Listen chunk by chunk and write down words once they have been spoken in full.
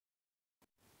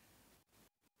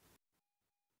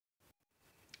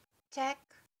Check.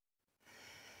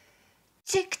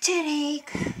 Chick chick.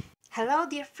 Hello,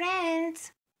 dear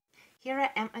friends. Here I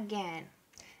am again.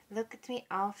 Look at me,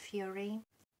 all fury,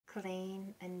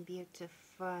 clean and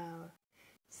beautiful.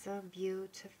 So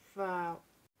beautiful.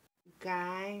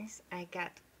 Guys, I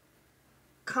got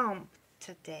combed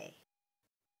today.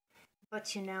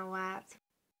 But you know what?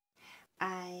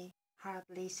 I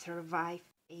hardly survived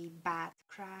a bad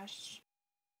crash.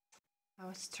 I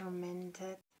was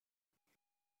tormented,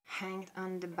 hanged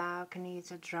on the balcony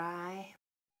to dry.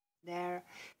 There,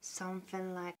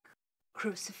 something like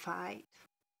crucified,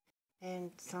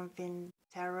 and something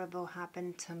terrible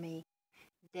happened to me.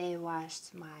 They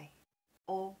washed my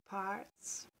all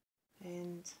parts,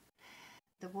 and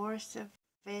the worst of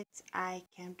it I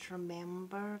can't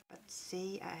remember, but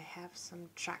see, I have some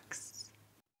tracks.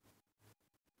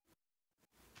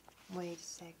 Wait a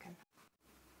second.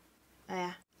 Oh,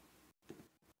 yeah.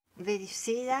 Did you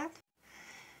see that?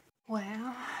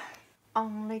 Well,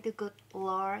 only the good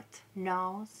Lord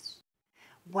knows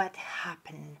what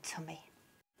happened to me.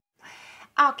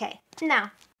 Okay,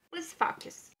 now let's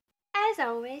focus. As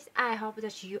always, I hope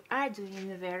that you are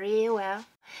doing very well,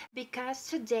 because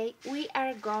today we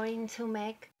are going to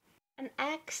make an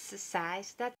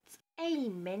exercise that's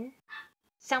aiming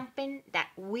something that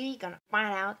we're gonna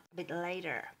find out a bit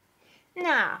later.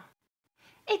 Now,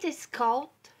 it is called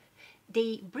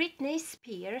the Britney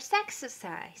Spears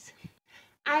Exercise.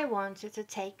 I want you to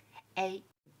take a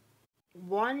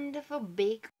wonderful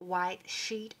big white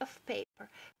sheet of paper.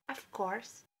 Of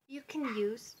course, you can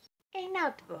use a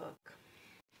notebook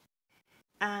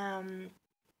and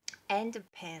a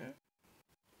pen,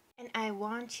 and I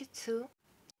want you to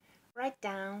write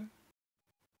down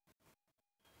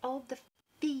all the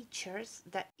features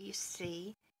that you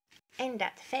see in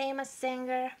that famous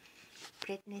singer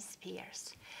Britney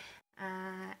Spears.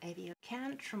 If you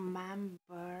can't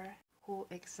remember who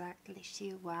exactly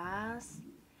she was,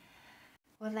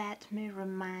 well, let me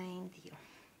remind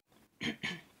you.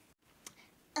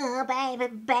 Oh, baby,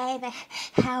 baby,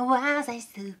 how was I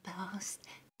supposed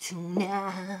to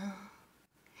know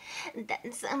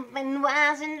that something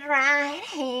wasn't right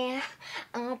here?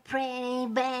 Oh, pretty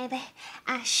baby,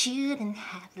 I shouldn't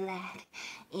have let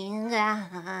you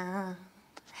go.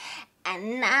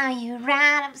 And now you're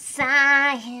out of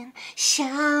sight.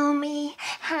 Show me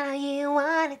how you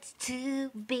want it to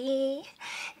be.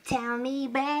 Tell me,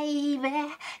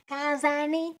 baby, 'cause I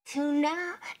need to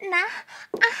know now.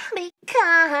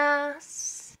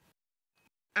 Because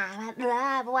I might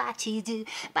love what you do,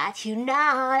 but you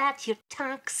know that you're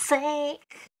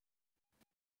toxic.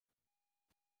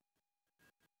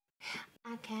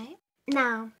 Okay?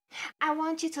 Now, I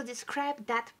want you to describe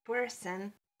that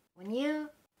person when you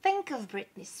think of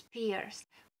Britney Spears.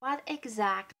 What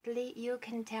exactly you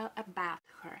can tell about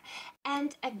her.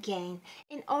 And again,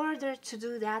 in order to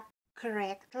do that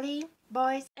correctly,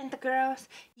 boys and girls,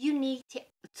 you need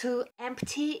to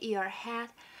empty your head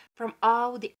from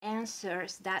all the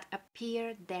answers that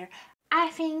appear there. I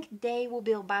think they will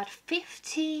be about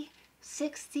 50,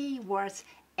 60 words,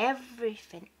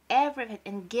 everything,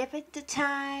 and give it the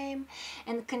time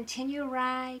and continue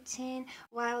writing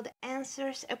while the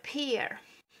answers appear.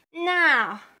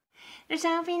 Now, there's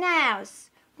something else.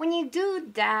 When you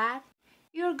do that,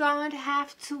 you're going to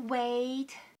have to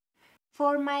wait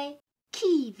for my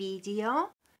key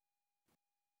video,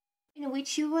 in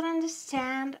which you will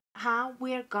understand how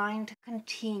we're going to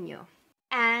continue.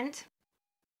 And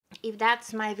if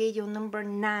that's my video number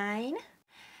 9,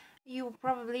 you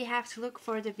probably have to look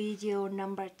for the video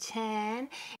number 10,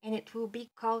 and it will be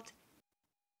called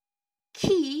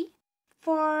Key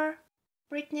for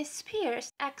Britney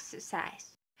Spears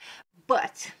Exercise.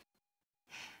 But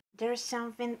there's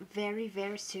something very,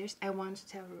 very serious I want to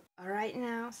tell you right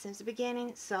now since the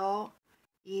beginning, so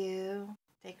you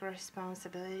take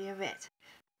responsibility of it.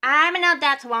 I'm not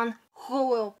that one who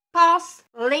will post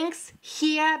links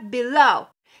here below.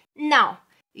 No,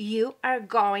 you are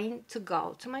going to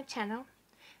go to my channel,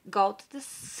 go to the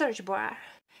search bar,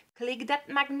 click that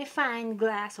magnifying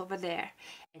glass over there,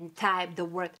 and type the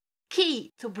word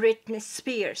key to Britney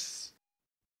Spears.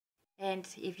 And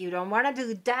if you don't want to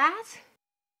do that,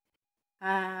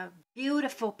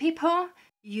 beautiful people,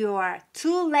 you are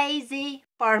too lazy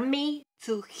for me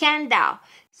to handle.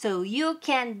 So you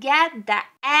can get the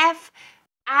F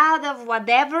out of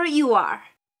whatever you are.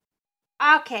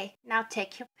 Okay, now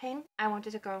take your pen. I want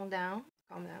you to calm down.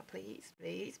 Calm down, please,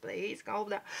 please, please, calm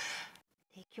down.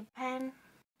 Take your pen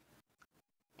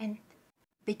and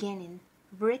beginning.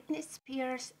 Britney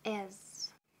Spears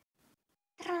is.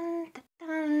 Dun, dun,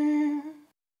 dun.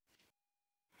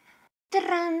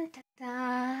 Dun, dun,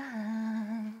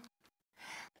 dun.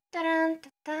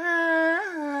 Da-dun-da-da.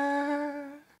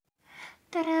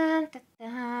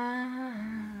 Da-dun-da-da.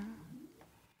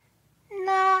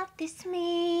 Notice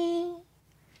me.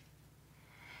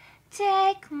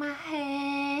 Take my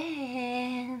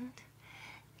hand.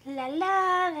 La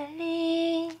la la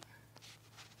lee.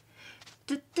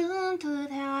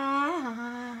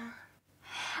 Do-do-do-da.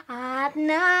 At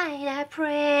night I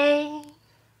pray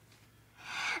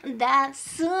that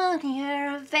soon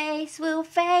your face will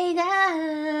fade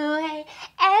away.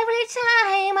 Every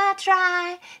time I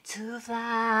try to fly,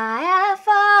 I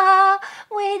fall.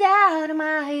 Without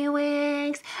my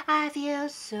wings, I feel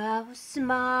so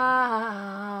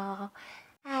small.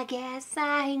 I guess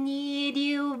I need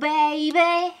you,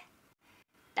 baby.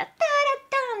 Da, da,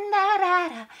 da, da, da,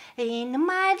 da. In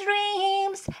my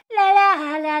dreams, la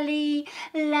la la lee,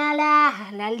 la la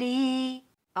la lee.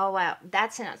 Oh well,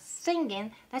 that's enough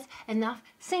singing. That's enough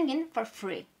singing for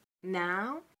free.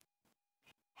 Now,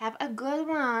 have a good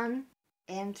one,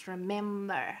 and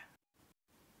remember,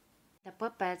 the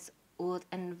puppets would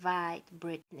invite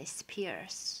Britney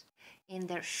Spears in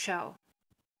their show.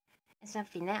 And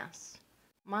something else,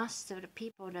 most of the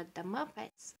people that the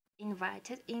Muppets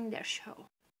invited in their show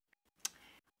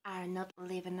are not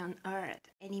living on Earth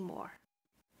anymore.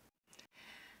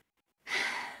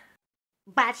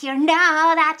 But you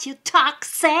know that you're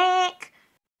toxic.